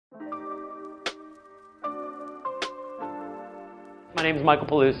My name is Michael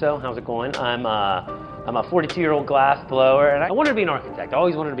Peluso. How's it going? I'm a 42-year-old glass blower, and I wanted to be an architect. I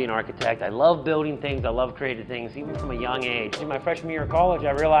always wanted to be an architect. I love building things. I love creating things, even from a young age. In my freshman year of college,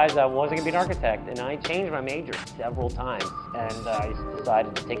 I realized I wasn't going to be an architect, and I changed my major several times. And I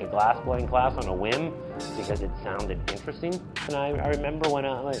decided to take a glass blowing class on a whim because it sounded interesting. And I remember when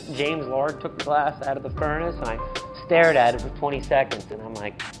James Lard took the glass out of the furnace, and I stared at it for 20 seconds, and I'm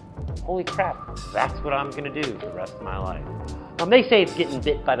like, holy crap, that's what I'm going to do for the rest of my life. They say it's getting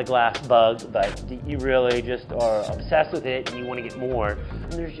bit by the glass bug, but you really just are obsessed with it and you want to get more.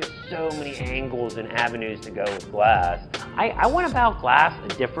 And there's just so many angles and avenues to go with glass. I went about glass a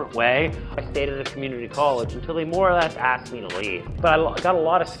different way. I stayed at a community college until they more or less asked me to leave. But I got a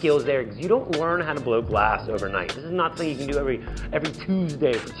lot of skills there because you don't learn how to blow glass overnight. This is not something you can do every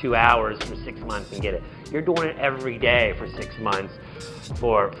Tuesday for 2 hours for 6 months and get it. You're doing it every day for 6 months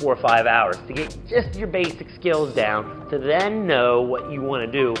for 4 or 5 hours to get just your basic skills down to then know what you want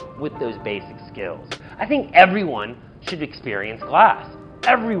to do with those basic skills. I think everyone should experience glass.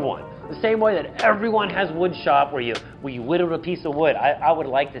 Everyone. The same way that everyone has wood shop where you whittled a piece of wood. I would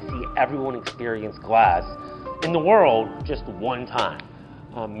like to see everyone experience glass in the world just one time.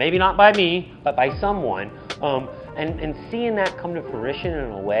 Maybe not by me, but by someone. And seeing that come to fruition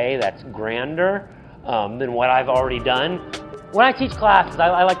in a way that's grander than what I've already done. When I teach classes,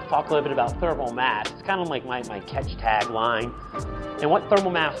 I like to talk a little bit about thermal mass. It's kind of like my catch tagline. And what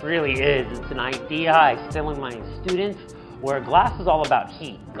thermal mass really is, it's an idea I instill in my students where glass is all about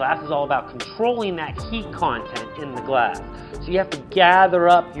heat. Glass is all about controlling that heat content in the glass. So you have to gather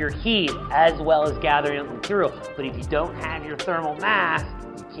up your heat as well as gathering up the material. But if you don't have your thermal mass,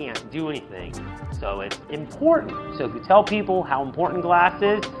 you can't do anything. So it's important. So if you tell people how important glass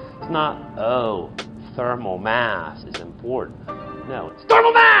is, it's not, oh, thermal mass is important. No, it's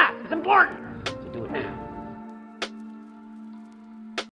thermal mass! It's important!